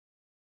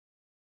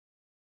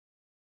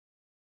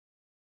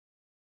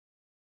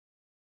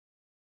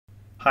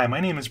Hi,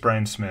 my name is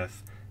Brian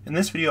Smith. In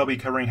this video I'll be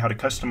covering how to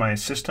customize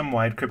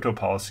system-wide crypto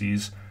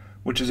policies,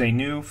 which is a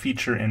new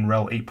feature in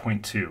RHEL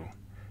 8.2.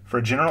 For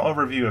a general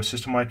overview of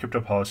system-wide crypto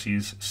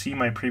policies, see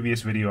my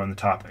previous video on the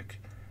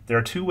topic. There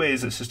are two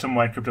ways that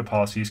system-wide crypto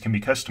policies can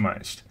be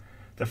customized.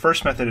 The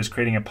first method is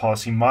creating a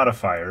policy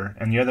modifier,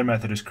 and the other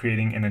method is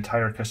creating an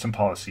entire custom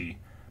policy.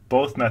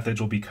 Both methods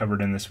will be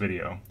covered in this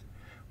video.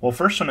 Well,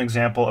 first an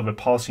example of a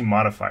policy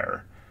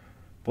modifier.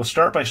 We'll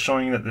start by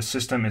showing that the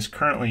system is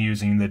currently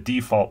using the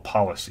default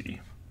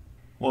policy.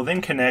 We'll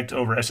then connect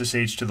over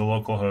SSH to the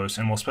localhost,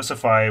 and we'll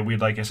specify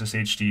we'd like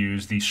SSH to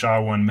use the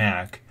SHA-1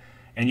 MAC.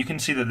 And you can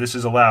see that this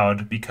is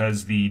allowed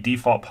because the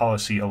default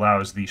policy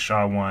allows the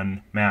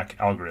SHA-1 MAC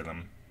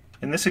algorithm.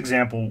 In this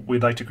example,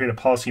 we'd like to create a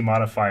policy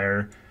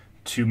modifier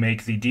to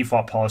make the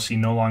default policy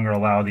no longer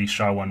allow the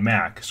SHA-1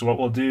 MAC. So what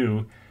we'll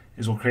do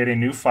is we'll create a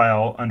new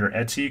file under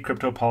etc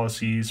crypto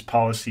policies,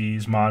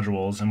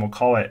 modules, and we'll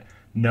call it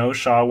no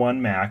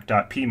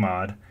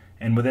SHA-1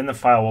 and within the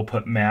file we'll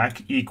put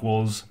mac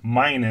equals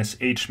minus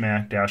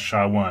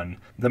hmac-SHA-1.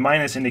 The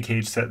minus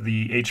indicates that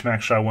the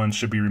hmac-SHA-1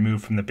 should be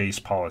removed from the base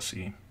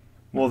policy.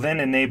 We'll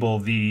then enable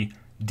the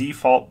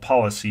default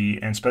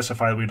policy and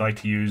specify that we'd like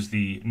to use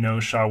the no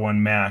SHA-1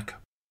 MAC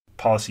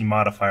policy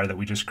modifier that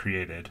we just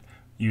created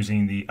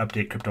using the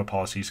update crypto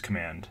policies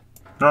command.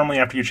 Normally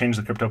after you change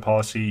the crypto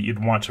policy,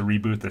 you'd want to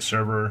reboot the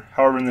server.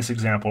 However, in this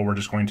example, we're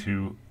just going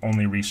to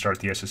only restart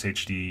the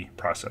sshd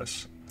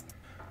process.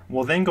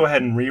 We'll then go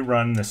ahead and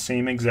rerun the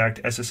same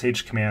exact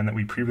SSH command that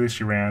we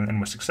previously ran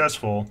and was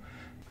successful.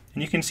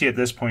 And you can see at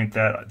this point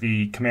that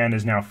the command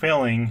is now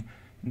failing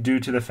due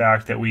to the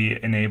fact that we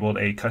enabled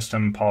a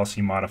custom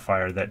policy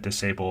modifier that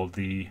disabled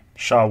the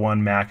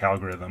SHA-1 MAC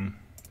algorithm.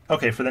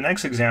 Okay, for the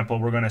next example,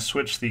 we're going to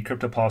switch the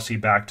crypto policy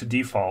back to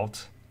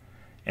default.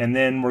 And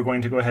then we're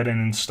going to go ahead and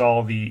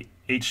install the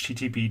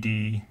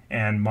HTTPD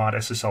and mod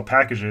SSL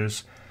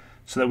packages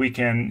so that we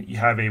can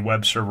have a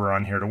web server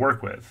on here to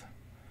work with.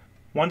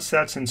 Once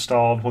that's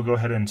installed, we'll go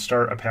ahead and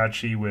start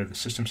Apache with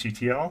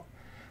systemctl.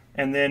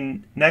 And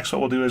then next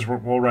what we'll do is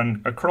we'll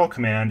run a curl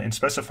command and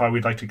specify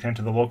we'd like to connect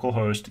to the local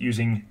host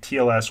using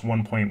TLS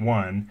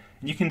 1.1. And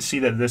you can see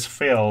that this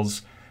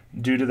fails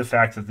due to the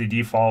fact that the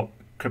default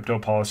crypto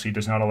policy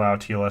does not allow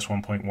TLS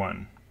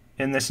 1.1.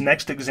 In this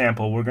next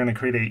example, we're going to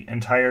create an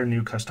entire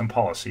new custom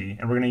policy,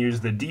 and we're going to use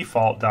the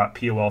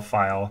default.pol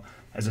file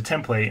as a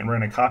template, and we're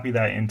going to copy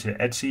that into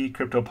etc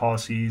crypto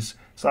policies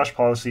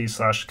 /policies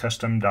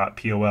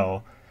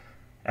 /custom.pol,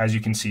 as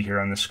you can see here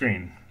on the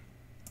screen.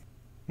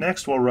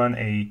 Next, we'll run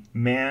a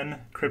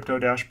man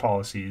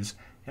crypto-policies,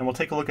 and we'll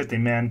take a look at the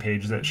man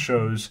page that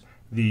shows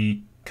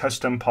the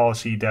custom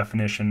policy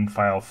definition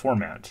file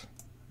format.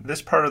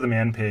 This part of the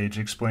man page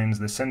explains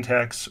the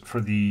syntax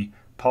for the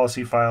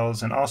policy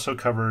files and also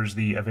covers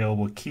the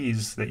available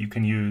keys that you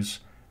can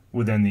use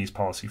within these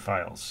policy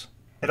files.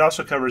 It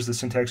also covers the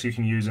syntax you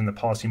can use in the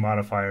policy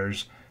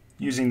modifiers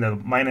using the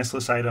minus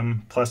list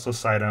item, plus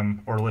list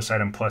item, or list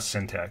item plus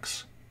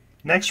syntax.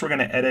 Next, we're going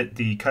to edit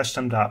the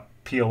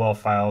custom.pol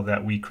file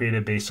that we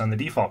created based on the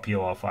default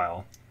POL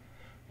file.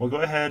 We'll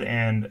go ahead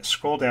and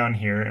scroll down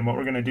here, and what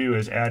we're going to do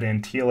is add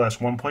in TLS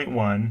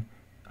 1.1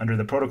 under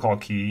the protocol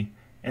key,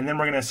 and then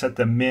we're going to set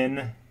the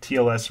min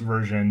TLS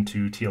version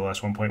to TLS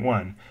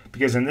 1.1,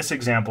 because in this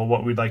example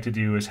what we'd like to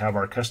do is have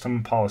our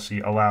custom policy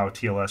allow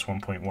TLS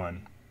 1.1.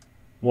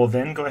 We'll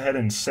then go ahead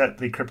and set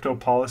the crypto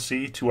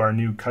policy to our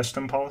new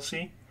custom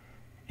policy,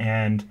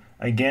 and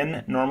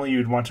again, normally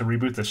you'd want to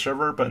reboot the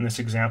server, but in this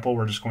example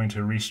we're just going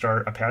to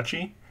restart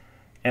Apache.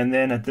 And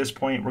then at this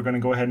point we're going to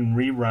go ahead and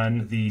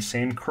rerun the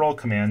same curl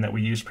command that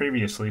we used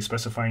previously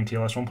specifying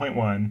TLS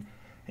 1.1.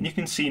 And you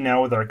can see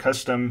now with our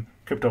custom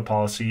crypto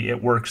policy,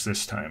 it works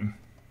this time.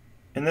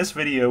 In this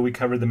video, we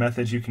covered the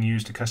methods you can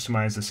use to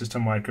customize the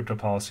system-wide crypto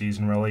policies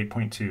in RHEL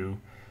 8.2,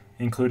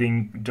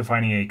 including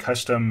defining a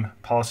custom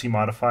policy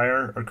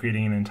modifier or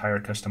creating an entire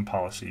custom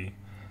policy.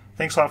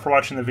 Thanks a lot for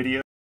watching the video.